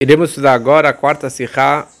Iremos estudar agora a quarta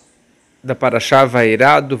Sihá da Parashá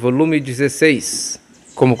Vairá, do volume 16.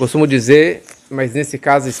 Como costumo dizer, mas nesse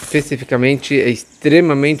caso especificamente é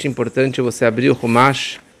extremamente importante você abrir o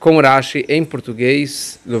Humash com Rashi em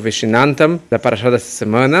português, do Veshinantam, da Parashá dessa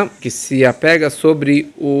semana, que se apega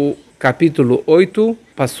sobre o capítulo 8,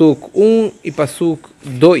 Pasuk 1 e Pasuk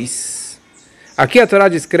 2. Aqui a Torá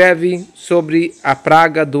descreve sobre a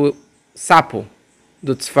praga do sapo,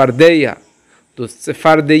 do Tzfardeia, dos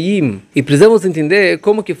Tsefardeim. E precisamos entender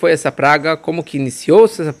como que foi essa praga, como que iniciou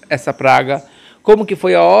essa praga, como que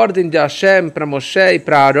foi a ordem de Hashem para Moshe e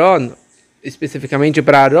para Aaron, especificamente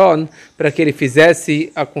para Aaron, para que ele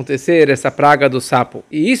fizesse acontecer essa praga do sapo.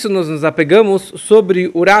 E isso nós nos apegamos sobre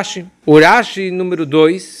Urashi. Urashi número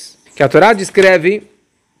 2, que a Torá descreve,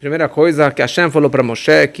 primeira coisa que Hashem falou para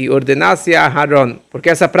Moshe, que ordenasse a Aaron, porque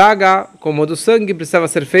essa praga, como do sangue, precisava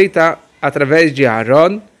ser feita através de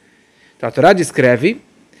Aaron. Então a Torá descreve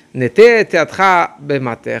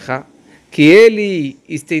que ele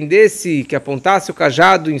estendesse, que apontasse o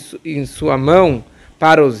cajado em sua mão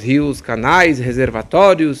para os rios, canais,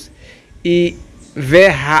 reservatórios, e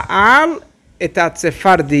Ve'ha'al et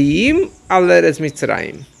atzefardeim al eretz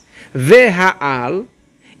Mitzrayim. Ve'ha'al,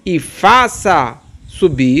 e faça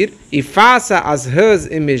subir, e faça as rãs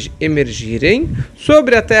emergirem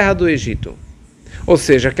sobre a terra do Egito. Ou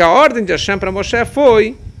seja, que a ordem de Hashem para Moshe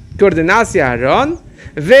foi que ordenasse a Aaron,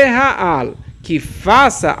 Ve'ha'al, que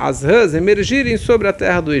faça as rãs emergirem sobre a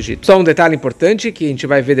terra do Egito. Só um detalhe importante que a gente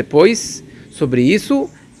vai ver depois sobre isso.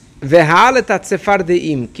 Ve'ha'al et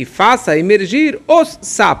atzefardeim, que faça emergir os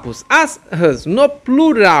sapos, as rãs, no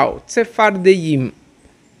plural, tzefardeim.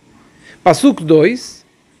 Pasuk 2,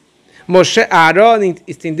 Aaron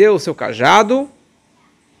estendeu o seu cajado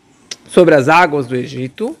sobre as águas do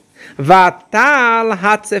Egito. Vatal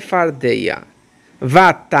hatzefardeia.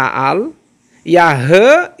 Vatal, e a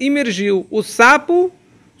rã emergiu, o sapo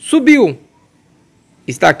subiu.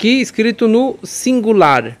 Está aqui escrito no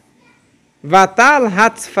singular. Vatal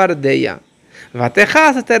hatzfardeia.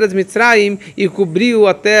 Vatechas teres Mitzrayim, e cobriu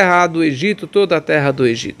a terra do Egito, toda a terra do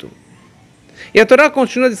Egito. E a Torá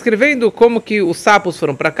continua descrevendo como que os sapos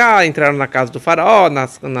foram para cá, entraram na casa do faraó,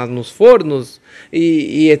 nos fornos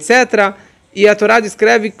e etc. E a Torá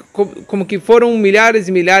descreve como que foram milhares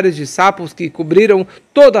e milhares de sapos que cobriram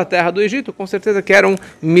toda a terra do Egito. Com certeza que eram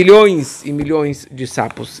milhões e milhões de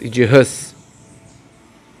sapos e de rãs.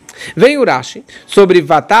 Vem Urashi sobre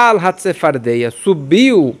Vatal Hatzefardeia,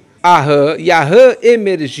 subiu a rã e a rã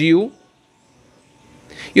emergiu.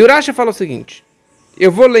 E Urashi fala o seguinte,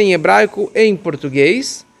 eu vou ler em hebraico e em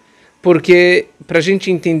português, porque para a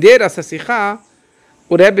gente entender essa Sihá,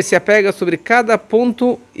 o Rebbe se apega sobre cada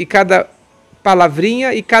ponto e cada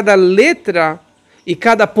palavrinha e cada letra e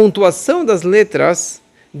cada pontuação das letras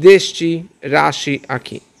deste Rashi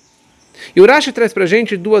aqui. E o Rashi traz para a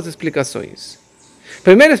gente duas explicações. A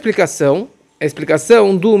primeira explicação é a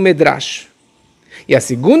explicação do Medrash. E a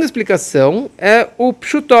segunda explicação é o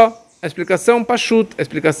Pshutó, a explicação Pashut, a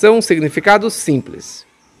explicação significado simples.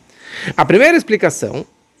 A primeira explicação,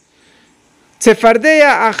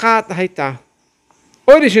 Tsefardeia achat haitá.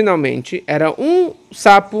 Originalmente era um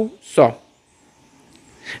sapo só.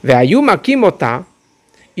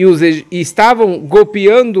 E estavam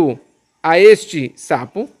golpeando a este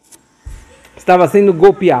sapo, estava sendo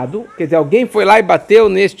golpeado, quer dizer, alguém foi lá e bateu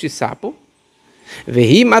neste sapo,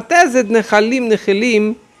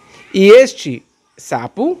 e este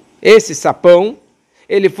sapo, esse sapão,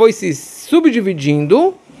 ele foi se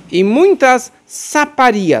subdividindo em muitas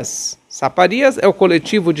saparias. Saparias é o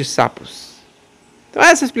coletivo de sapos. Então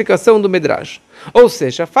essa é a explicação do Medrash. Ou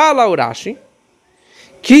seja, fala Urashi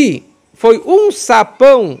que foi um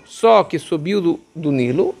sapão só que subiu do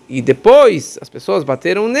Nilo, e depois as pessoas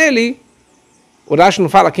bateram nele. Urashi não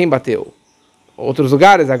fala quem bateu. Outros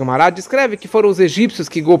lugares, a Gemara descreve que foram os egípcios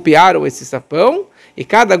que golpearam esse sapão, e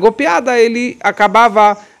cada golpeada ele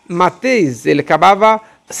acabava ele acabava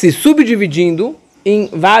se subdividindo em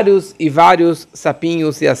vários e vários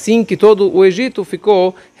sapinhos, e assim que todo o Egito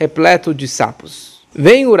ficou repleto de sapos.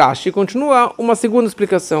 Vem Urashi e continua uma segunda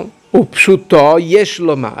explicação. O Pshutó Yesh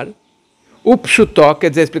Lomar. O Pshutó quer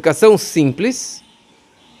dizer a explicação simples.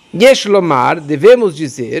 Yesh Lomar, devemos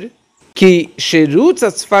dizer que Sherutz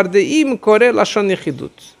Atzfardeim Kore Lashon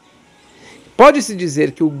Yechidut. Pode-se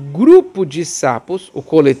dizer que o grupo de sapos, o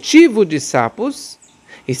coletivo de sapos,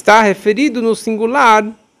 está referido no singular.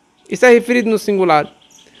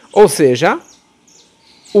 Ou seja,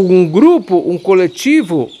 um grupo, um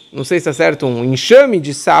coletivo, não sei se está certo, um enxame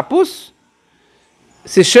de sapos,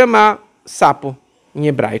 se chama sapo em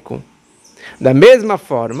hebraico. Da mesma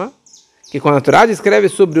forma que quando a Torá descreve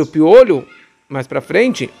sobre o piolho mais para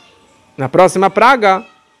frente, na próxima praga,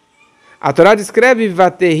 a Torá descreve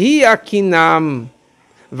Vatehi Akinam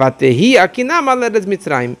Aleres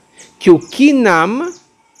Mitzrayim, que o Kinam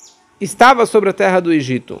estava sobre a terra do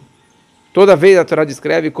Egito. Toda vez a Torá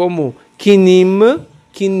descreve como Kinim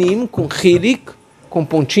com Hirik, com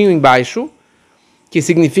pontinho embaixo, que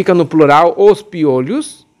significa no plural os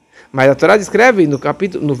piolhos, mas a Torá descreve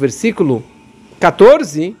no versículo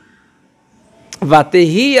 14,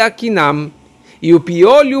 Vatehi Akinam, e o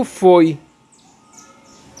piolho foi.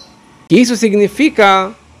 Isso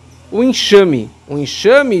significa o enxame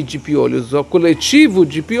de piolhos, o coletivo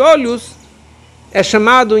de piolhos é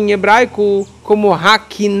chamado em hebraico como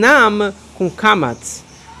Hakinam com Kamatz,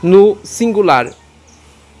 no singular.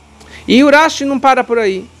 E o Rashi não para por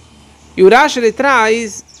aí. E o Rashi ele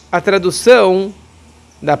traz a tradução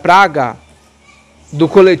da praga do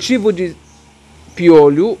coletivo de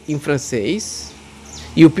piolho em francês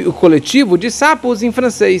e o coletivo de sapos em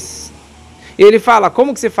francês. E ele fala,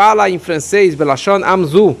 como que se fala em francês, Belashon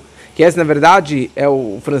Amzu, que esse na verdade é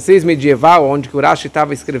o francês medieval, onde o Rashi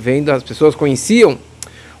estava escrevendo, as pessoas conheciam.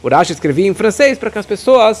 O Rashi escrevia em francês para que as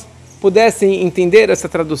pessoas pudessem entender essa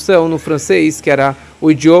tradução no francês, que era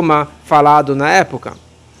o idioma falado na época.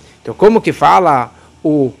 Então, como que fala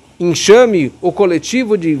o enxame, o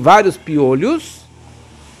coletivo de vários piolhos?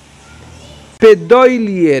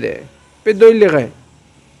 Pedoilere.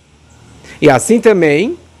 E assim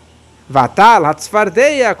também, Vatal,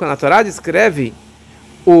 Hatzfardeia, quando a Torá descreve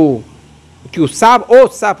que o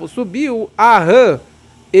sapo subiu, Ahã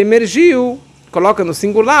emergiu, coloca no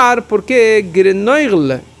singular, porque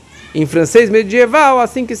Grenoirle, em francês medieval,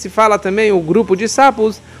 assim que se fala também, o grupo de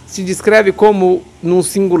sapos se descreve como num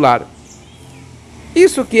singular.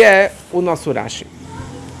 Isso que é o nosso Rashi.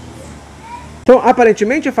 Então,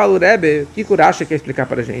 aparentemente, fala o Rebbe, o que o Rashi quer explicar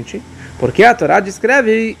para a gente? Porque a Torá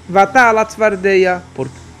descreve Vatal Hatzfardeia,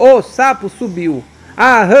 porque o sapo subiu,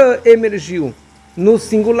 Ahã emergiu, no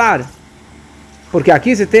singular. Porque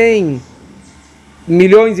aqui você tem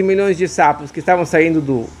milhões e milhões de sapos que estavam saindo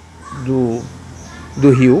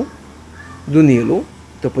do rio, do Nilo.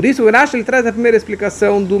 Então, por isso, o Rashi ele traz a primeira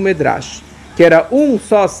explicação do Medrash, que era um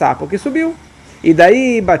só sapo que subiu, e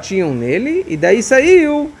daí batiam nele, e daí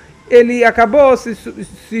saiu, ele acabou se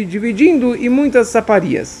dividindo em muitas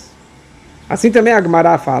saparias. Assim também a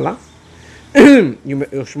Gemara fala, e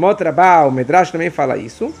o Shmot Rabbah, o Medrash também fala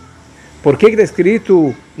isso. Por que está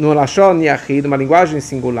escrito no Lashon Yachid, uma linguagem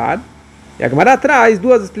singular? E a Gemara traz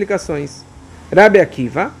duas explicações. Rabbi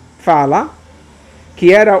Akiva fala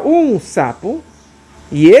que era um sapo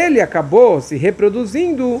e ele acabou se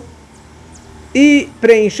reproduzindo e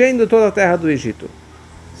preenchendo toda a terra do Egito.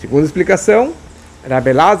 Segunda explicação, Rabbi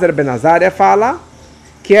Elazar ben Azaria fala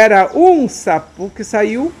que era um sapo que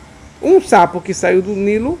saiu do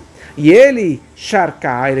Nilo e ele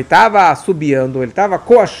ele estava assobiando, ele estava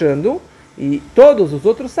coachando e todos os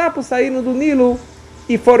outros sapos saíram do Nilo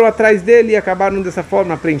e foram atrás dele e acabaram dessa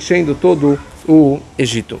forma preenchendo todo o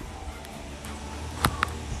Egito.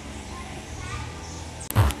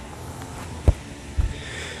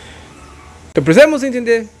 Então precisamos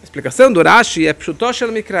entender, a explicação do Rashi é Pshuto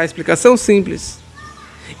Shel Mikra, explicação simples.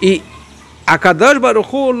 E Akadosh Baruch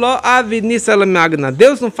Hu lo avid nisa lemagna,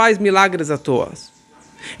 Deus não faz milagres à toa.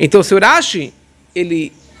 Então se o Rashi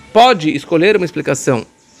ele pode escolher uma explicação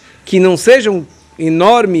que não seja um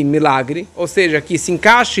enorme milagre, ou seja, que se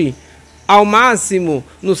encaixe ao máximo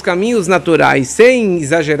nos caminhos naturais, sem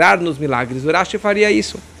exagerar nos milagres, o Rashi faria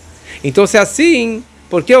isso. Então se é assim,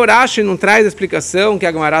 por que o Rashi não traz a explicação que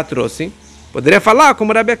a Gemara trouxe? Poderia falar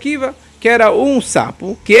como Rabbi Akiva, que era um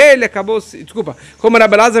sapo, que ele acabou... como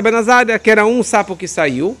Rabbi Elazar ben Azaria, que era um sapo que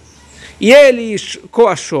saiu, e ele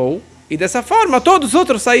coachou, e dessa forma todos os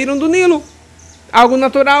outros saíram do Nilo. Algo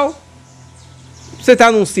natural. Você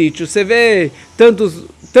está num sítio, você vê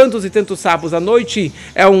tantos e tantos sapos à noite,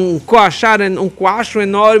 é um coacho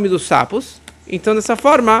enorme dos sapos, então dessa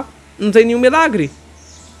forma não tem nenhum milagre.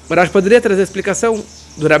 O Rashi poderia trazer a explicação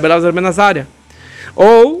do Rabbi Elazar ben Azaria.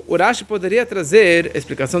 Ou o Rashi poderia trazer a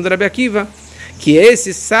explicação do Rabbi Akiva, que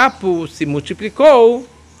esse sapo se multiplicou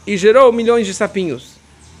e gerou milhões de sapinhos.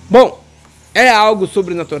 Bom, é algo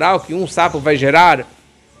sobrenatural que um sapo vai gerar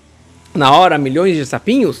na hora milhões de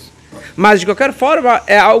sapinhos? Mas de qualquer forma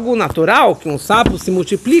é algo natural que um sapo se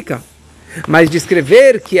multiplica. Mas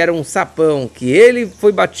descrever que era um sapão, que ele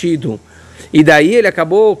foi batido e daí ele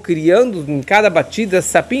acabou criando em cada batida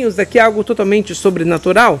sapinhos, daqui é algo totalmente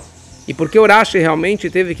sobrenatural. E porque o Rashi realmente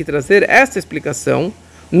teve que trazer essa explicação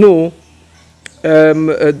do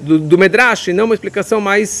Medrash, não uma explicação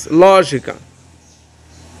mais lógica.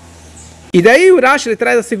 E daí o Rashi ele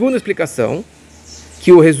traz a segunda explicação,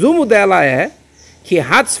 que o resumo dela é que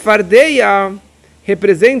Hatzfardeia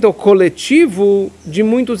representa o coletivo de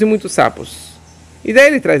muitos e muitos sapos. E daí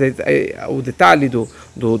ele traz o detalhe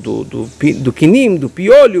do quinim, do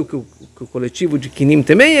piolho, que o coletivo de quinim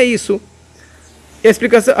também é isso. E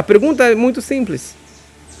a pergunta é muito simples.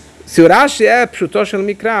 Se o Rashi é Pshutó Shel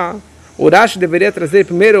Mikra, o Rashi deveria trazer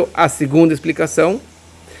primeiro a segunda explicação,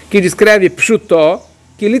 que descreve Pshutó,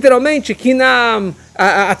 que literalmente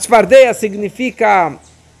a Tzfardeia significa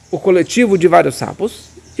o coletivo de vários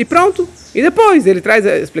sapos, e pronto. E depois ele traz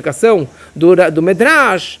a explicação do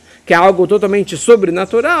Medrash, que é algo totalmente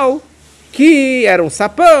sobrenatural, que era um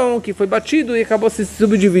sapão, que foi batido e acabou se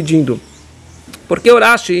subdividindo. Porque o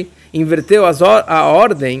Rashi inverteu a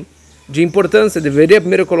ordem de importância, deveria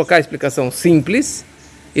primeiro colocar a explicação simples,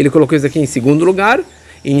 ele colocou isso aqui em segundo lugar,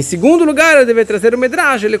 e em segundo lugar ele deveria trazer o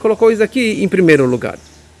Medrash, ele colocou isso aqui em primeiro lugar.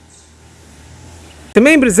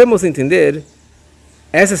 Também precisamos entender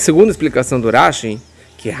essa segunda explicação do Rashi,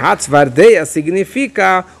 que Hatzvardeia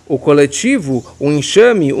significa o coletivo, um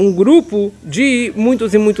enxame, um grupo de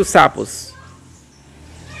muitos e muitos sapos.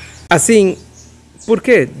 Assim, por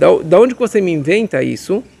quê? Da onde você me inventa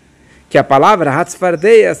isso? Que a palavra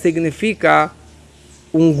Hatzvardeia significa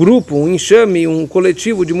um grupo, um enxame, um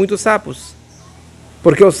coletivo de muitos sapos.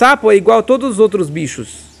 Porque o sapo é igual a todos os outros bichos.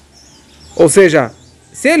 Ou seja,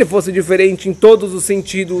 se ele fosse diferente em todos os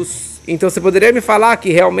sentidos, então você poderia me falar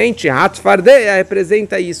que realmente a Hatzfardeia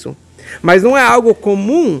representa isso. Mas não é algo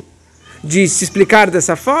comum de se explicar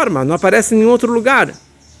dessa forma, não aparece em nenhum outro lugar.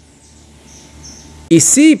 E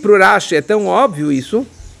se para o Rashi é tão óbvio isso,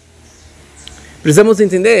 precisamos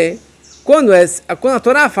entender, quando a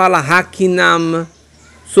Torá fala Hakinam,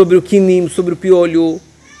 sobre o Kinim, sobre o piolho,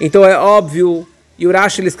 então é óbvio, e o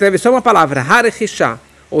Rashi ele escreve só uma palavra, Harechisha,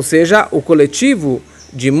 ou seja, o coletivo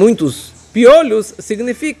de muitos piolhos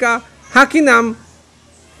significa Hakinam.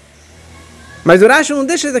 Mas o Rashi não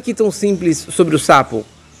deixa isso aqui tão simples sobre o sapo.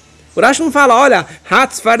 O Rashi não fala, olha,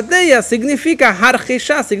 Hatzfardeia significa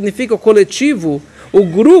Harechisha, significa o coletivo, o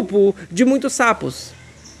grupo de muitos sapos.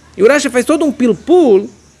 E o Rashi faz todo um pilpul,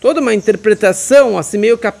 toda uma interpretação assim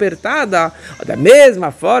meio que apertada, da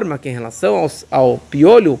mesma forma que em relação ao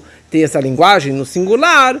piolho tem essa linguagem no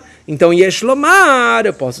singular, então Yesh Lomar,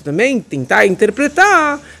 eu posso também tentar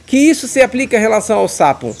interpretar que isso se aplica em relação ao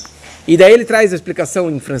sapo. E daí ele traz a explicação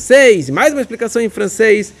em francês, mais uma explicação em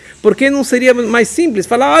francês, porque não seria mais simples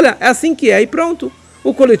falar, olha, é assim que é e pronto.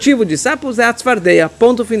 O coletivo de sapos é Hatzfardeia,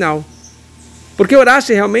 ponto final. Porque o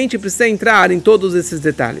Rashi realmente precisa entrar em todos esses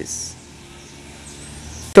detalhes.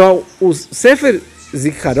 Então, os Sefer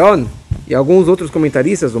Zikaron e alguns outros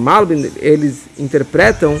comentaristas, o Malbim, eles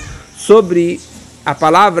interpretam sobre a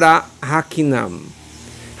palavra Hakinam.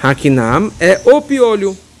 Hakinam é o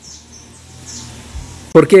piolho.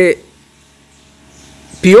 Porque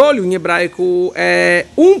piolho em hebraico é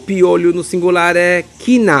um piolho, no singular é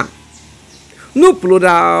Kina. No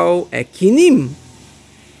plural é Kinim.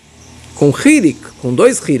 Com Hirik, com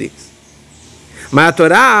dois Hiriks. Mas a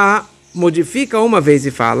Torá modifica uma vez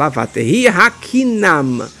e fala Vatehi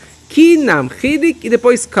Hakinam. Kinam, Hirik e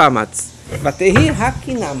depois Kamatz. Vatehi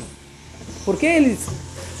Hakinam.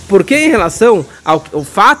 Porque em relação ao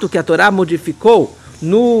fato que a Torá modificou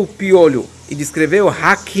no piolho e descreveu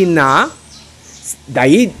Hakiná,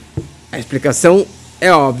 daí a explicação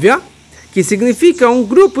é óbvia, que significa um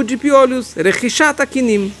grupo de piolhos, Rechishat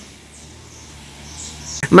Hakinim.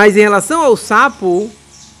 Mas em relação ao sapo,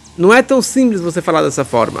 não é tão simples você falar dessa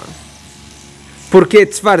forma. Porque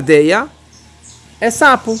Tzfardeia é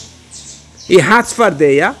sapo. E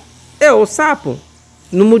Hatzfardeia é o sapo.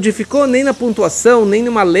 Não modificou nem na pontuação, nem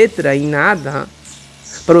numa letra, em nada.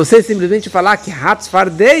 Para você simplesmente falar que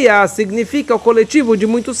Hatzfardeia significa o coletivo de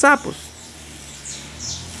muitos sapos.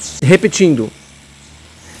 Repetindo.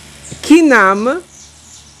 Kinam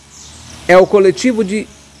é o coletivo de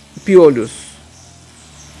piolhos.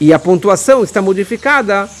 E a pontuação está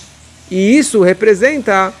modificada. E isso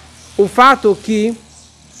representa o fato que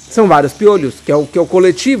são vários piolhos, que é o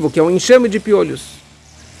coletivo, que é um enxame de piolhos.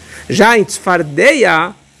 Já em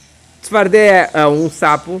Tzfardeia, Tzfardeia é um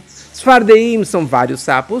sapo, Tzfardeim são vários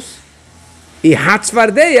sapos, e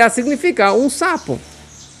Hatzfardeia significa um sapo.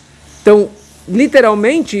 Então,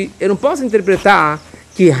 literalmente, eu não posso interpretar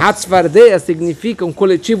que Hatzfardeia significa um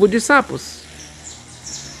coletivo de sapos.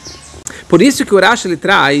 Por isso que o Rashi ele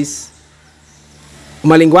traz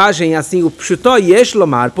uma linguagem assim, o Pshutó Yesh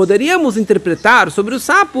Lomar, poderíamos interpretar sobre o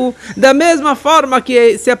sapo da mesma forma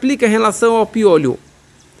que se aplica em relação ao piolho.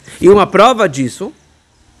 E uma prova disso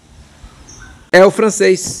é o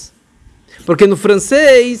francês. Porque no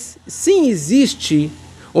francês, sim, existe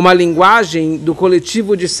uma linguagem do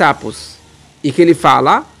coletivo de sapos. E que ele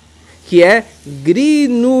fala que é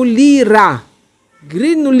grinulira.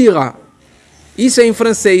 Grinulira. Isso é em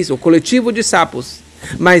francês, o coletivo de sapos.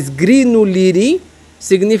 Mas grinuliri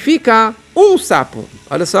significa um sapo.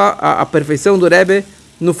 Olha só a perfeição do Rebbe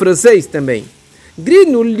no francês também.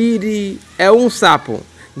 Grinuliri é um sapo.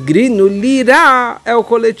 Grinulira é o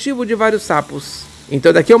coletivo de vários sapos.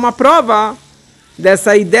 Então daqui é uma prova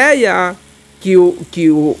dessa ideia que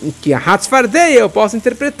a Hatzfardeia eu posso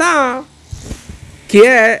interpretar que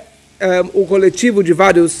é o coletivo de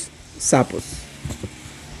vários sapos.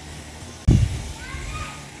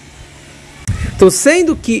 Então,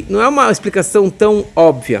 sendo que não é uma explicação tão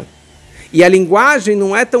óbvia, e a linguagem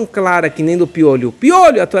não é tão clara que nem do piolho. O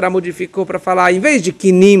piolho a Torá modificou para falar, em vez de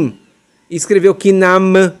kinim, escreveu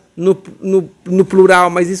kinam no plural,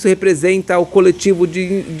 mas isso representa o coletivo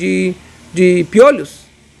de piolhos.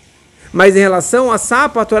 Mas em relação a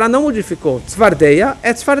sapo, a Torá não modificou. Tzfardeia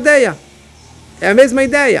é tzfardeia. É a mesma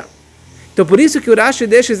ideia. Então, por isso que o Rashi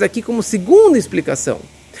deixa isso aqui como segunda explicação.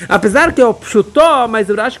 Apesar que é o pshutó, mas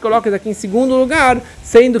o Rashi coloca isso aqui em segundo lugar,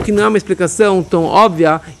 sendo que não é uma explicação tão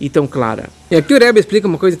óbvia e tão clara. E aqui o Rebbe explica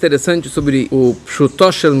uma coisa interessante sobre o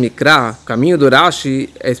pshutó shel mikra. O caminho do Rashi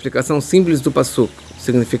é a explicação simples do pasuk,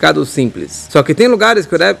 significado simples. Só que tem lugares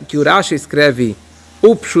que o Rashi escreve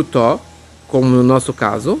o pshutó, como no nosso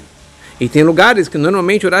caso, e tem lugares que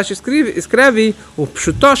normalmente o Rashi escreve o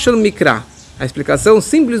pshutó shel mikra, a explicação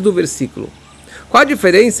simples do versículo. Qual a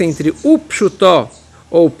diferença entre o pshutó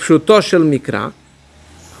ou pshutó shel mikra?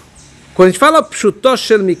 Quando a gente fala pshutó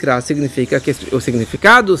shel mikra, significa que o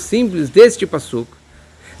significado simples deste pasuk,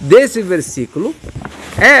 desse versículo,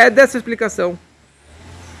 é dessa explicação.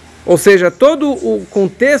 Ou seja, todo o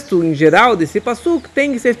contexto em geral desse pasuk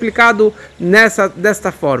tem que ser explicado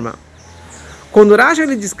desta forma. Quando o Rashi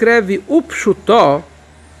ele descreve o pshutó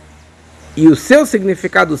e o seu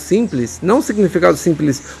significado simples, não o significado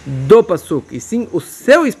simples do pasuk, e sim o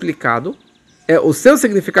seu explicado, o seu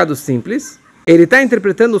significado simples, ele está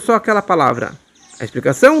interpretando só aquela palavra, a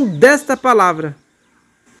explicação desta palavra.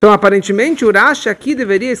 Então, aparentemente, o Rashi aqui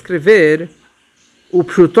deveria escrever o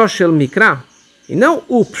pshutó shel mikra, e não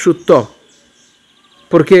o pshutó,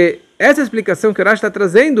 porque essa explicação que o Rashi está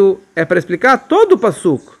trazendo é para explicar todo o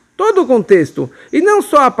pasuk, todo o contexto, e não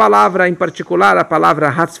só a palavra em particular, a palavra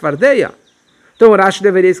hatzfardeia. Então, o Rashi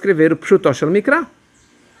deveria escrever o pshutó shel mikra.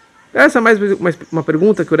 Essa é mais uma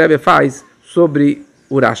pergunta que o Rebbe faz sobre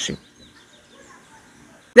o Rashi.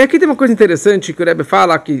 E aqui tem uma coisa interessante que o Rebbe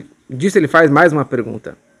fala, que disso ele faz mais uma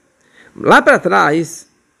pergunta. Lá para trás,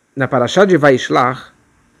 na Parashá de Vaishlach,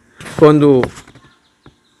 quando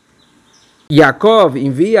Yaakov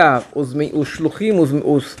envia os shluchim,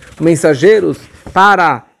 os mensageiros,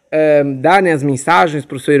 para darem as mensagens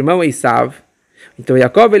para o seu irmão Esav, então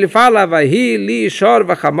Yaakov ele fala, Vaihi li shor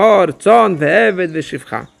vachamor tzon ve'eved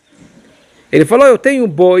ve'shivcha. Ele falou, eu tenho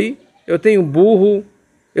boi, eu tenho burro,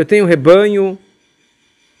 eu tenho rebanho.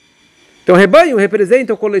 Então, rebanho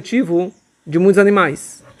representa o coletivo de muitos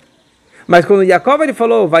animais. Mas quando Yaakov ele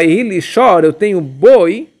falou, Vaihi li shor, eu tenho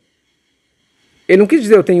boi, ele não quis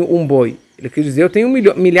dizer eu tenho um boi. Ele quis dizer eu tenho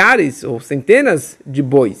milhares ou centenas de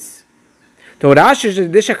bois. Então, o Rashi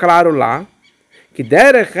deixa claro lá que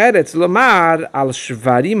derech eretz lomar al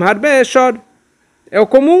shvarim harbe shor. É o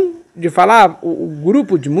comum de falar o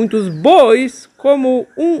grupo de muitos bois como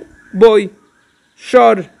um boi,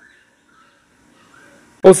 shor.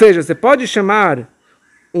 Ou seja, você pode chamar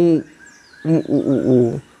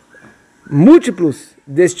múltiplos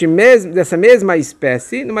dessa mesma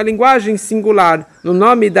espécie numa linguagem singular, no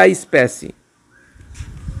nome da espécie.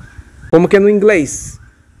 Como que é no inglês?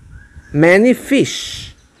 Many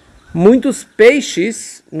fish. Muitos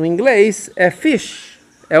peixes, no inglês, é fish.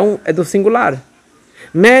 É do singular.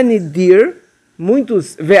 Many deer.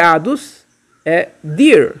 Muitos veados é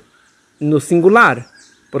deer, no singular.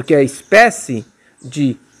 Porque a espécie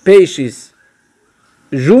de peixes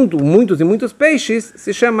junto, muitos e muitos peixes,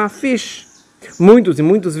 se chama fish. Muitos e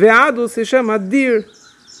muitos veados se chama deer.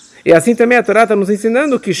 E assim também a Torá está nos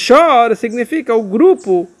ensinando que shor significa o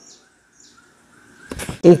grupo,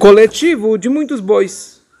 um coletivo de muitos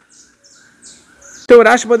bois. Então o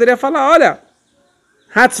Rashi poderia falar, olha,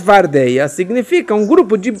 hatzvardeia significa um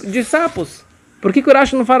grupo de sapos. Por que o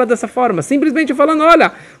Rashi não fala dessa forma? Simplesmente falando,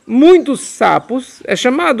 olha, muitos sapos é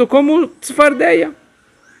chamado como tzvardeia.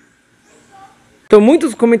 Então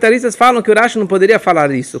muitos comentaristas falam que o Rashi não poderia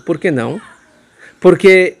falar isso. Por que não?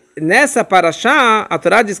 Porque nessa parashá a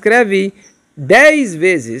Torá descreve 10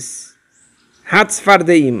 vezes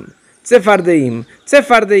hatzvardeim, tsefardeim,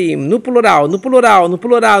 tsefardeim, no plural, no plural, no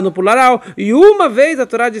plural, no plural, e uma vez a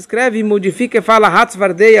Torá descreve e modifica e fala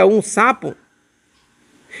hatzvardeia, um sapo.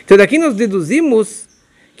 Então daqui nós deduzimos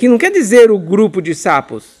que não quer dizer o grupo de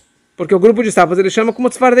sapos, porque o grupo de sapos ele chama como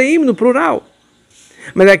tzfardeim no plural.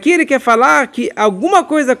 Mas aqui ele quer falar que alguma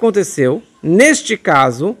coisa aconteceu, neste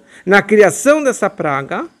caso, na criação dessa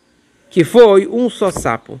praga, que foi um só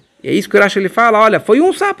sapo. E é isso que o Rashi ele fala, olha, foi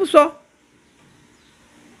um sapo só.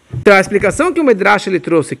 Então a explicação que o Midrash ele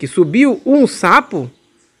trouxe, que subiu um sapo,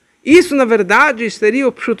 isso na verdade seria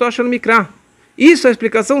o Pshutó Shel Mikra. Isso é a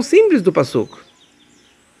explicação simples do Pasuk.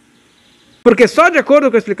 Porque só de acordo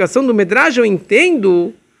com a explicação do Midrash eu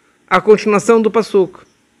entendo a continuação do Pasuk.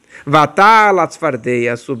 Vatal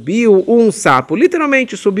Hatzfardeia, subiu um sapo.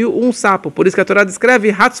 Literalmente subiu um sapo. Por isso que a Torá descreve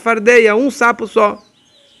Hatzfardeia, um sapo só.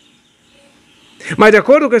 Mas de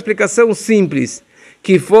acordo com a explicação simples,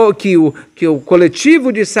 que o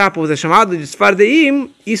coletivo de sapos é chamado de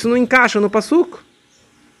Tzfardeim, isso não encaixa no Pasuk.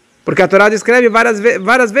 Porque a Torá descreve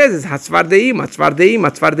várias vezes Hatzfardeim, Hatzfardeim,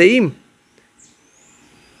 Hatzfardeim.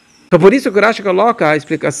 Então por isso que o Rashi coloca a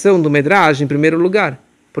explicação do Midrash em primeiro lugar.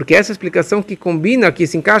 Porque essa explicação que combina, que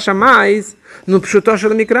se encaixa mais no Pshutó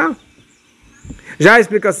Shel Mikra. Já a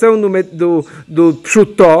explicação do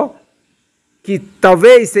Pshutó, que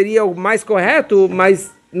talvez seria o mais correto, mas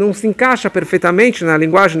não se encaixa perfeitamente na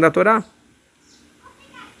linguagem da Torá.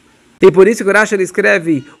 E por isso que o Rashi ele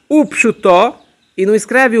escreve o Pshutó e não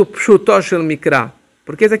escreve o Pshutó Shel Mikra.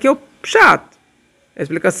 Porque esse aqui é o Pshat. É a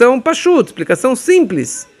explicação Pashut, explicação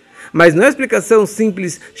simples. Mas não é a explicação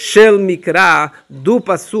simples Shel Mikra do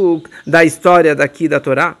Pasuk, da história daqui da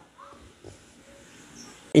Torá.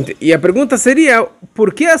 E a pergunta seria,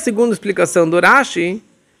 por que a segunda explicação do Rashi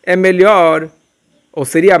é melhor, ou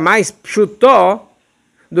seria mais pshutó,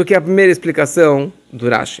 do que a primeira explicação do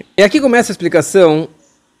Rashi? E aqui começa a explicação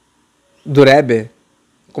do Rebbe,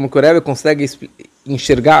 como que o Rebbe consegue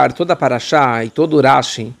enxergar toda a Parashá e todo o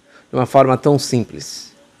Rashi de uma forma tão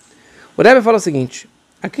simples. O Rebbe fala o seguinte,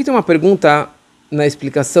 aqui tem uma pergunta na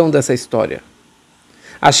explicação dessa história.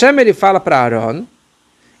 Hashem ele fala para Aaron,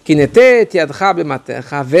 que netet yadcha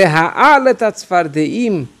b'matecha veha'alet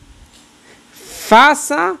hatzfardeim,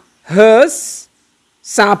 faça rãs,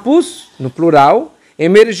 sapos, no plural,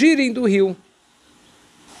 emergirem do rio.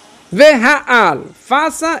 Veha'al,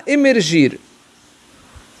 faça emergir.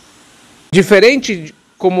 Diferente de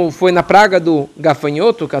como foi na praga do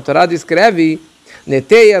gafanhoto, que a Torá descreve,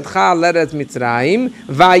 netei yadcha l'eretz mitzrayim,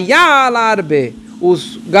 vayal arbe.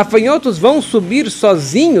 Os gafanhotos vão subir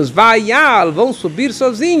sozinhos, vão subir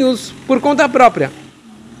sozinhos por conta própria.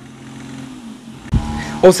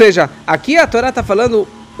 Ou seja, aqui a Torá está falando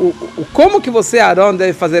como que você, Aaron,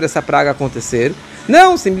 deve fazer essa praga acontecer.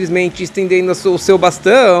 Não simplesmente estendendo o seu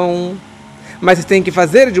bastão, mas você tem que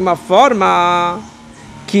fazer de uma forma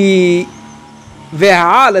que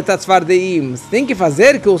você tem que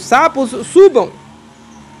fazer que os sapos subam.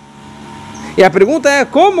 E a pergunta é,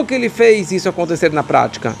 como que ele fez isso acontecer na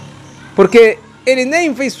prática? Porque ele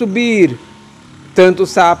nem fez subir tantos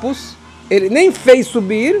sapos, ele nem fez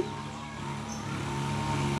subir,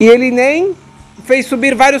 e ele nem fez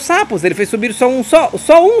subir vários sapos, ele fez subir só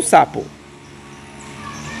um sapo.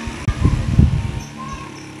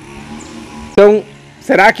 Então,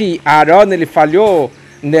 será que Aaron ele falhou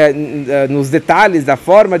nos detalhes da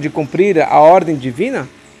forma de cumprir a ordem divina?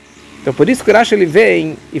 Então, por isso que o Rashi ele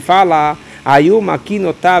vem e fala...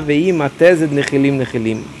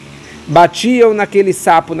 Batiam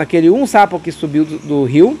naquele um sapo que subiu do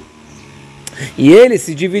rio, e ele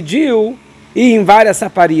se dividiu em várias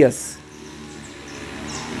saparias.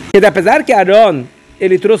 E apesar que Aaron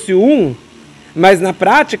ele trouxe mas na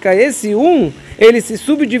prática esse ele se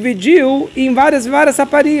subdividiu em várias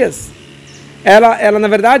saparias. Ela na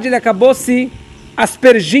verdade ele acabou se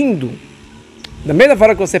aspergindo. Da mesma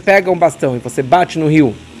forma que você pega um bastão e você bate no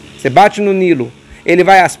rio, você bate no Nilo, ele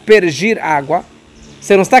vai aspergir água.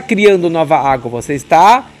 Você não está criando nova água, você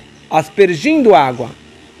está aspergindo água,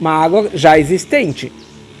 uma água já existente.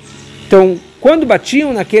 Então, quando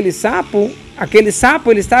batiam naquele sapo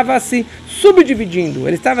ele estava se subdividindo,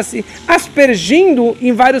 ele estava se aspergindo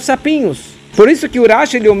em vários sapinhos. Por isso que o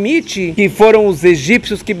Rashi ele omite que foram os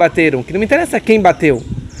egípcios que bateram, que não me interessa quem bateu.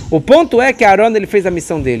 O ponto é que Aaron ele fez a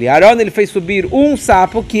missão dele. Aaron ele fez subir um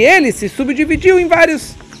sapo que ele se subdividiu em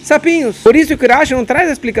vários sapinhos. Por isso que o Rashi não traz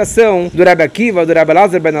a explicação do Rabbi Akiva, do Rabbi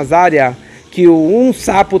Elazar ben Azaria, que um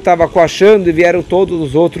sapo estava coachando e vieram todos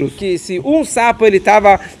os outros. Que se um sapo ele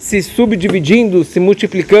estava se subdividindo, se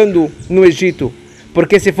multiplicando no Egito.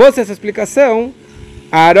 Porque se fosse essa explicação,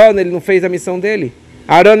 Aaron ele não fez a missão dele.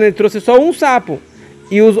 Aaron ele trouxe só um sapo.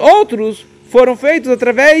 E os outros foram feitos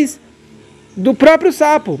através do próprio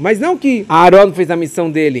sapo, mas não que Aaron fez a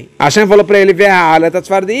missão dele. Hashem falou para ele,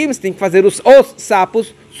 você tem que fazer os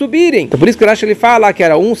sapos subirem. Então, por isso que o Rashi ele fala que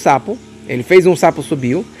era um sapo, Ele fez um sapo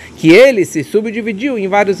subiu, que ele se subdividiu em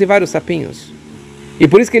vários e vários sapinhos. E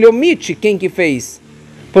por isso que ele omite quem que fez.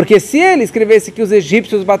 Porque se ele escrevesse que os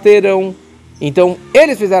egípcios bateram, então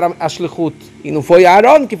eles fizeram a shlichut, e não foi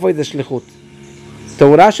Aaron que fez a shlichut.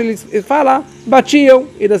 Então o Rashi ele fala, batiam,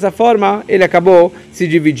 e dessa forma ele acabou se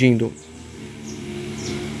dividindo.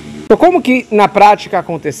 Então como que na prática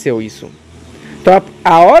aconteceu isso? Então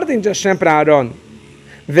a ordem de Hashem para Aaron,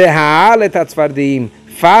 Veha'al et hatzvardeim,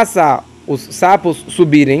 faça os sapos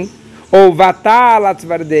subirem, ou Vatal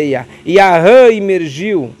hatzvardeia, e a rã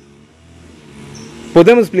emergiu.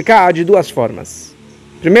 Podemos explicar de duas formas.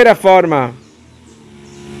 Primeira forma,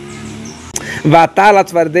 Vatal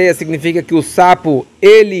hatzvardeia significa que o sapo,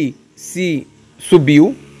 ele se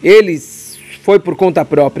subiu, ele foi por conta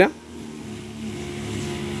própria.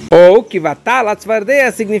 Ou que Vatal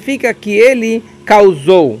hatzvardeia significa que ele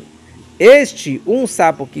causou. Um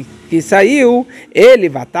sapo que saiu, ele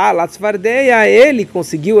Vatal hatzvardeia, ele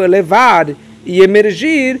conseguiu elevar e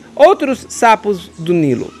emergir outros sapos do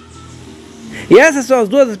Nilo. E essas são as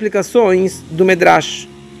duas explicações do Medrash.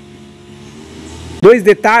 Dois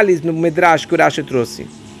detalhes no Medrash que o Rashi trouxe.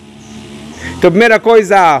 Então, a primeira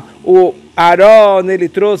coisa, o Aaron, ele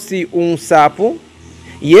trouxe um sapo,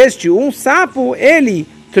 e um sapo, ele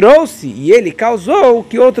trouxe e ele causou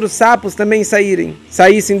que outros sapos também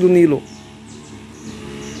saíssem do Nilo.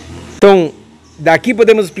 Então, daqui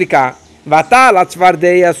podemos explicar. Vatal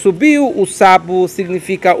hatzvardeia, subiu, o sapo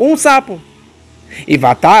significa um sapo. E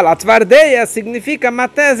Vatal hatzvardeia significa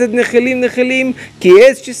matezed nechelim, que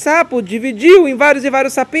este sapo dividiu em vários e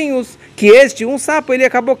vários sapinhos, que um sapo, ele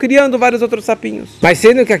acabou criando vários outros sapinhos. Mas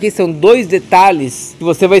sendo que aqui são dois detalhes que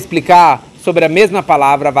você vai explicar sobre a mesma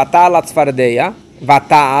palavra, Vatal hatzvardeia,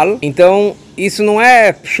 Vatal, então isso não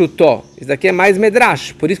é pshutó, isso daqui é mais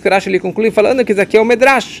medrash. Por isso que o Rashi ele conclui falando que isso aqui é o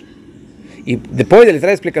medrash. E depois ele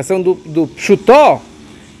traz a explicação do pshutó,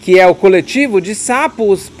 que é o coletivo de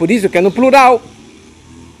sapos, por isso que é no plural.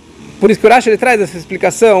 Por isso que o Rashi ele traz essa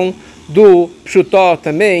explicação do pshutó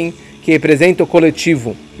também, que representa o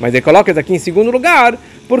coletivo. Mas ele coloca isso aqui em segundo lugar,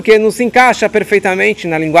 porque não se encaixa perfeitamente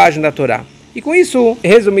na linguagem da Torá. E com isso,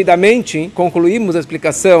 resumidamente, concluímos a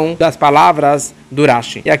explicação das palavras do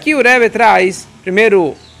Rashi. E aqui o Rebbe traz,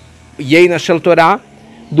 primeiro, Yeina Shel Torah,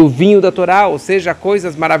 do vinho da Torá, ou seja,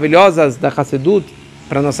 coisas maravilhosas da Hassedut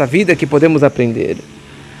para a nossa vida que podemos aprender.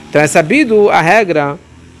 Então é sabido a regra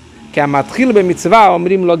que a Matchil be mitzvah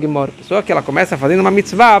omrim lo gimor. A pessoa que ela começa fazendo uma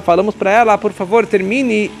mitzvah, falamos para ela, por favor,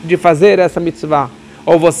 termine de fazer essa mitzvah.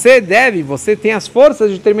 Ou você tem as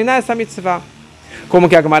forças de terminar essa mitzvah. Como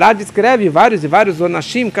que a Gemara descreve vários e vários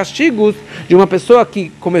onashim, castigos de uma pessoa que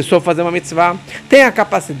começou a fazer uma mitzvah, tem a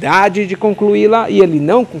capacidade de concluí-la e ele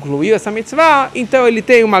não concluiu essa mitzvah, então ele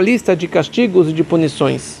tem uma lista de castigos e de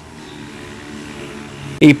punições.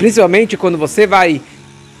 E principalmente quando você vai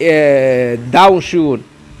dar um shiur,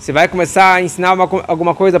 você vai começar a ensinar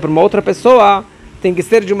alguma coisa para uma outra pessoa, tem que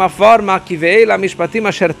ser de uma forma que veila mishpatim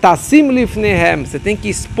asher tasim lifnehem, você tem que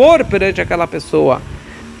expor perante aquela pessoa,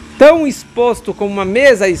 tão exposto como uma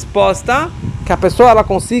mesa exposta, que a pessoa ela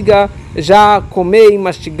consiga já comer e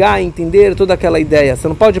mastigar, entender toda aquela ideia. Você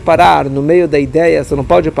não pode parar no meio da ideia, você não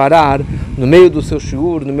pode parar no meio do seu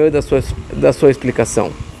shiur, no meio da sua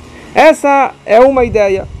explicação. Essa é uma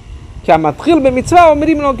ideia, que a matchil be mitzvah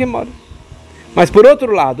omrim lo gimor. Mas por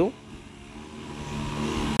outro lado,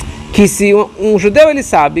 que se um judeu ele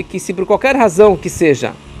sabe que se por qualquer razão que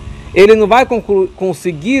seja, ele não vai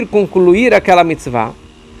conseguir concluir aquela mitzvah,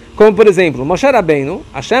 como por exemplo, Moshe Rabbeinu,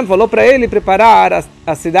 Hashem falou para ele preparar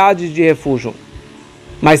as cidades de refúgio,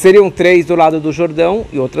 mas seriam 3 do lado do Jordão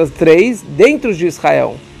e outras 3 dentro de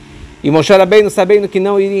Israel. E Moshe Rabbeinu, sabendo que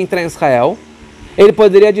não iria entrar em Israel, ele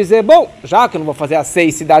poderia dizer, bom, já que eu não vou fazer as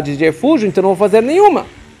 6 cidades de refúgio, então não vou fazer nenhuma.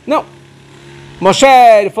 Não. Moshe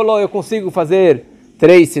ele falou, eu consigo fazer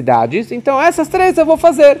 3 cidades, então essas 3 eu vou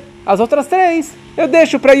fazer. As outras 3 eu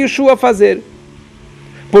deixo para Yeshua fazer.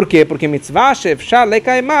 Por quê? Porque mitzvah shefshar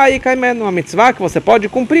leikaimai kaimen, uma mitzvah que você pode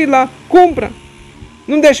cumpri-la, cumpra.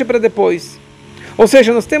 Não deixe para depois. Ou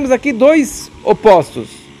seja, nós temos aqui 2 opostos.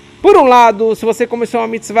 Por um lado, se você começou uma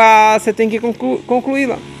mitzvah, você tem que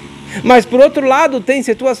concluí-la. Mas por outro lado, tem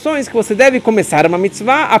situações que você deve começar uma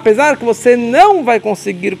mitzvah, apesar que você não vai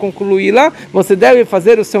conseguir concluí-la, você deve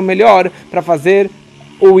fazer o seu melhor para fazer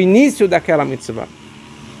o início daquela mitzvah.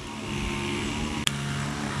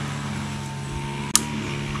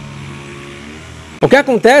 O que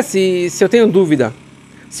acontece se eu tenho dúvida?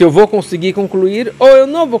 Se eu vou conseguir concluir ou eu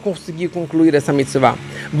não vou conseguir concluir essa mitzvah?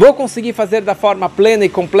 Vou conseguir fazer da forma plena e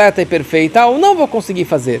completa e perfeita ou não vou conseguir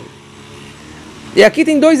fazer? E aqui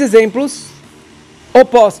tem 2 exemplos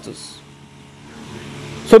opostos.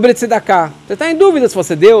 Sobre tzedakah, você está em dúvida se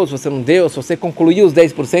você deu, se você não deu, se você concluiu os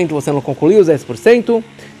 10%, se você não concluiu os 10%.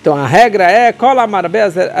 Então a regra é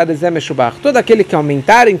todo aquele que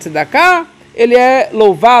aumentar em tzedakah, ele é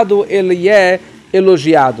louvado, ele é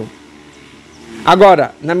elogiado.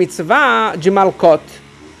 Agora, na mitzvah de Malkot,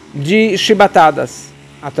 de chibatadas,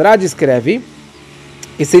 a Torá descreve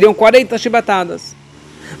que seriam 40 chibatadas.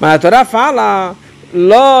 Mas a Torá fala,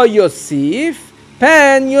 Lo Yosif,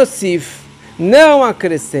 Pen Yosif. Não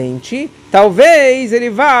acrescente, talvez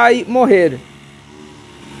ele vai morrer.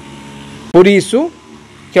 Por isso,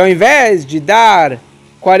 que ao invés de dar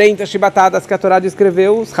 40 chibatadas que a Torá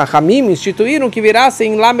descreveu, os Chachamim instituíram que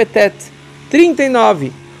virassem Lametet,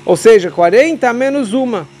 39, ou seja, 40 menos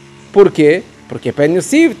uma. Por quê? Porque Pen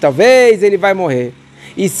Yosif, talvez ele vai morrer.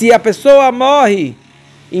 E se a pessoa morre,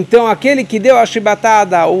 então aquele que deu a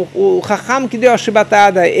chibatada, o Chacham que deu a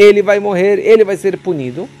chibatada, ele vai morrer, ele vai ser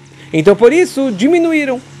punido. Então, por isso,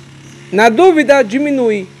 diminuíram. Na dúvida,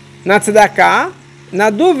 diminui. Na tzedakah, na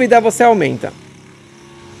dúvida, você aumenta.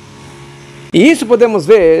 E isso podemos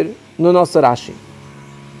ver no nosso Rashi.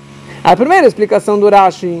 A primeira explicação do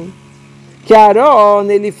Rashi, que Aaron,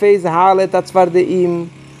 ele fez Halet Atzvardeim.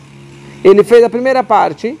 Ele fez a primeira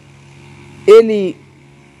parte, ele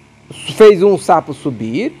fez um sapo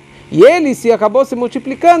subir, e ele acabou se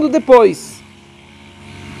multiplicando depois.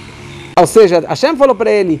 Ou seja, Hashem falou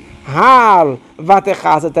para ele, Hal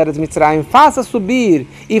vatechaz teres Mitzrayim, faça subir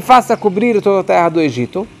e faça cobrir toda a terra do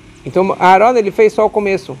Egito. Então Aaron, ele fez só o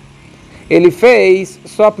começo. Ele fez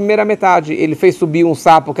só a primeira metade. Ele fez subir um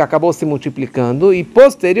sapo que acabou se multiplicando e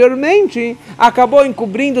posteriormente acabou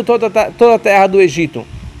encobrindo toda a terra do Egito.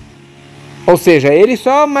 Ou seja, ele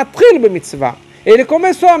só matril b'mitzvah. Ele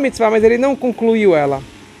começou a mitzvah, mas ele não concluiu ela.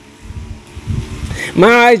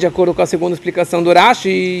 Mas, de acordo com a segunda explicação do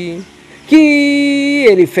Rashi, que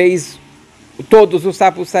ele fez todos os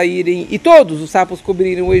sapos saírem e todos os sapos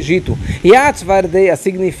cobrirem o Egito. E Atzvardeia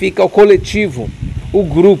significa o coletivo, o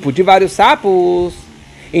grupo de vários sapos.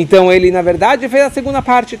 Então ele, na verdade, fez a segunda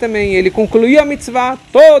parte também. Ele concluiu a mitzvah.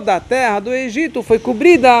 Toda a terra do Egito foi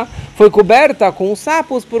coberta com os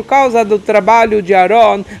sapos por causa do trabalho de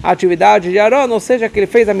Aaron, a atividade de Aaron, ou seja, que ele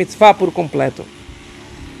fez a mitzvah por completo.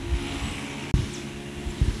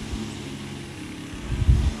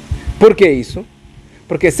 Por que isso?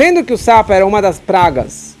 Porque sendo que o sapo era uma das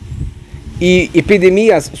pragas e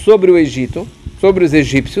epidemias sobre o Egito, sobre os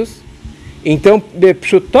egípcios, então,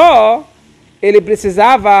 Bepshutó, ele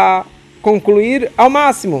precisava concluir ao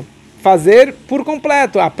máximo, fazer por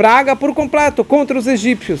completo, a praga por completo contra os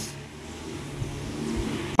egípcios.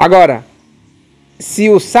 Agora, se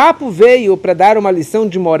o sapo veio para dar uma lição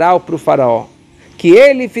de moral para o faraó, que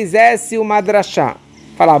ele fizesse uma drachá,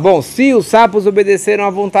 falar, bom, se os sapos obedeceram à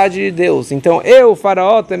vontade de Deus, então eu,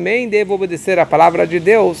 faraó, também devo obedecer à palavra de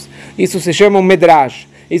Deus. Isso se chama um medrash,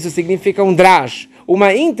 isso significa um drash,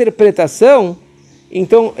 uma interpretação.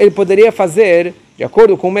 Então ele poderia fazer, de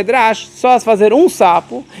acordo com o medrash, só fazer um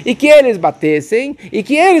sapo, e que eles batessem, e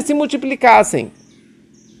que eles se multiplicassem.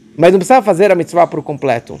 Mas não precisava fazer a mitzvah por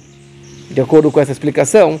completo, de acordo com essa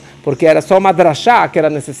explicação, porque era só uma drachá que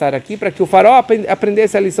era necessária aqui, para que o faraó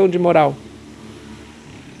aprendesse a lição de moral.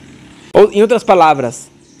 Ou, em outras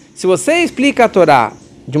palavras, se você explica a Torá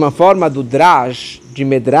de uma forma do drash, de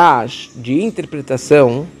medrash, de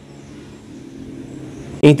interpretação,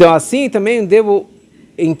 então assim também devo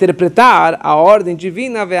interpretar a ordem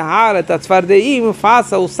divina,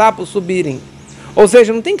 faça os sapos subirem. Ou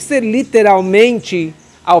seja, não tem que ser literalmente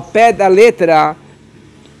ao pé da letra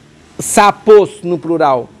sapos no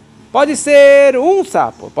plural. Pode ser um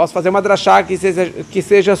sapo. Posso fazer uma drachá que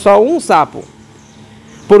seja só um sapo.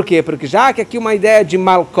 Por quê? Porque já que aqui uma ideia de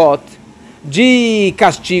malkot, de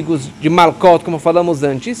castigos, de malkot, como falamos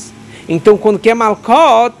antes, então quando que é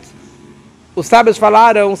malkot, os sábios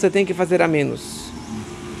falaram, você tem que fazer a menos.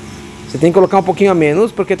 Você tem que colocar um pouquinho a menos,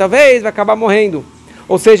 porque talvez vai acabar morrendo.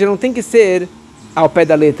 Ou seja, não tem que ser ao pé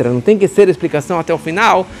da letra, não tem que ser explicação até o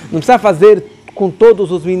final, não precisa fazer com todos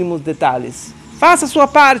os mínimos detalhes. Faça a sua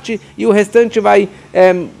parte e o restante vai...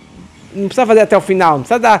 não precisa fazer até o final, não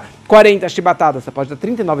precisa dar 40 chibatadas, você pode dar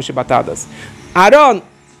 39 chibatadas. Aaron,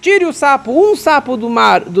 tire o sapo, um sapo do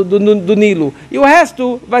mar, do Nilo, e o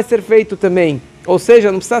resto vai ser feito também. Ou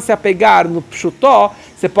seja, não precisa se apegar no pshutó,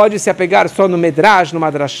 você pode se apegar só no medrash, no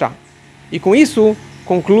madrashá. E com isso,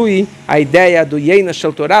 conclui a ideia do Yeina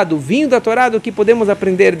Shel Torah, do vinho da Torá, do que podemos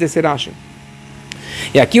aprender desse Rashi.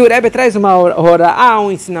 E aqui o Rebbe traz uma horá, um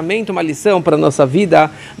ensinamento, uma lição para a nossa vida,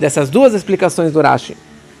 dessas duas explicações do Rashi.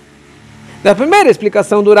 Da primeira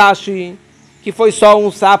explicação do Rashi, que foi só um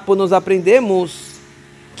sapo, nós aprendemos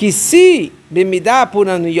que se bemidá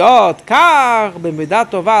puranuyot, kar bemidá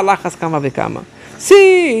tová lachas kama vekama.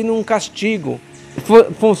 Se num castigo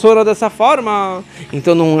funciona dessa forma,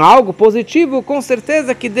 então num algo positivo, com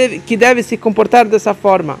certeza que deve se comportar dessa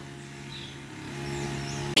forma.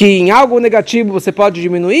 Que em algo negativo você pode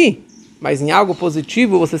diminuir, mas em algo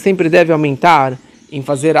positivo você sempre deve aumentar. Em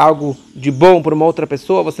fazer algo de bom para uma outra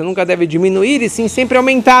pessoa, você nunca deve diminuir, e sim sempre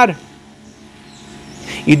aumentar.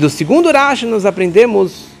 E do segundo Rashi nós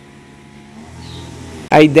aprendemos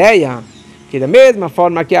a ideia que da mesma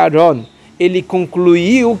forma que Aaron, ele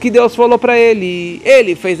concluiu o que Deus falou para ele.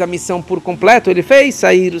 Ele fez a missão por completo, ele fez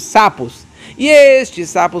sair os sapos. E estes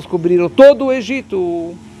sapos cobriram todo o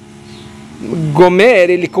Egito. Gomer,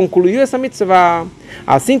 ele concluiu essa mitzvah.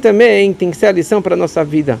 Assim também tem que ser a lição para a nossa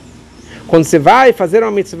vida. Quando você vai fazer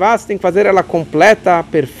uma mitzvah, você tem que fazer ela completa,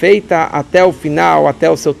 perfeita, até o final, até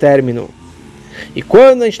o seu término. E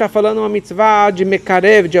quando a gente está falando uma mitzvah de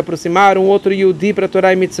mekarev, de aproximar um outro Yehudi para a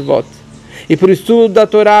Torá e mitzvot, e para o estudo da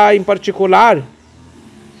Torá em particular,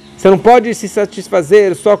 você não pode se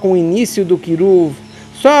satisfazer só com o início do Kiruv,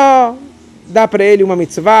 só dar para ele uma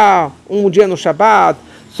mitzvah, um dia no Shabbat,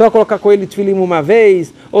 só colocar com ele tefilin uma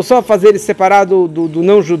vez, ou só fazer ele separado do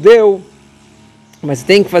não-judeu. Mas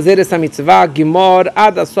tem que fazer essa mitzvah, Gimor,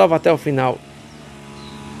 Adasov, até o final.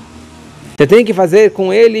 Você tem que fazer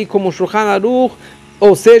com ele como um Shulchan Aruch,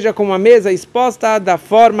 ou seja, com uma mesa exposta da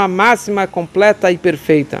forma máxima, completa e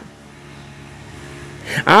perfeita.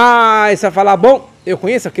 E você vai falar, bom, eu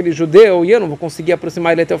conheço aquele judeu e eu não vou conseguir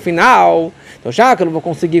aproximar ele até o final, então já que eu não vou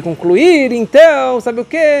conseguir concluir, então, sabe o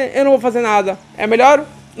que? Eu não vou fazer nada. É melhor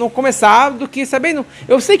não começar do que sabendo.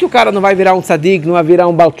 Eu sei que o cara não vai virar um tzadik, não vai virar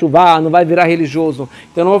um Baal Teshuvah, não vai virar religioso,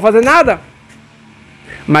 então eu não vou fazer nada.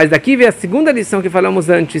 Mas daqui vem a segunda lição que falamos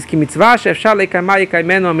antes, que mitzvah,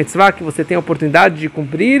 a mitzvah que você tem a oportunidade de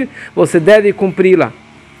cumprir, você deve cumpri-la.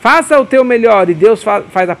 Faça o teu melhor e Deus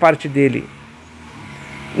faz a parte dele.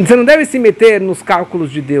 Você não deve se meter nos cálculos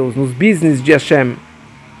de Deus, nos business de Hashem.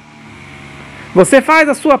 Você faz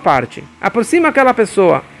a sua parte, aproxima aquela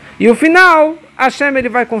pessoa, e o final, Hashem ele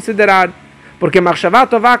vai considerar. Porque um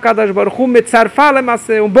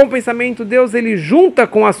bom pensamento, Deus ele junta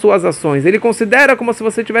com as suas ações. Ele considera como se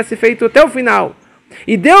você tivesse feito até o final.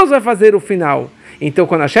 E Deus vai fazer o final. Então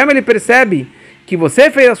quando Hashem ele percebe que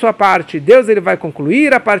você fez a sua parte, Deus ele vai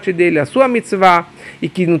concluir a parte dele, a sua mitzvah, e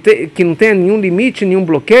que não tenha nenhum limite, nenhum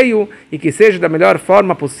bloqueio, e que seja da melhor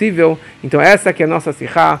forma possível. Então essa que é a nossa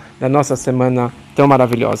sihá da nossa semana tão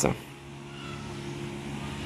maravilhosa.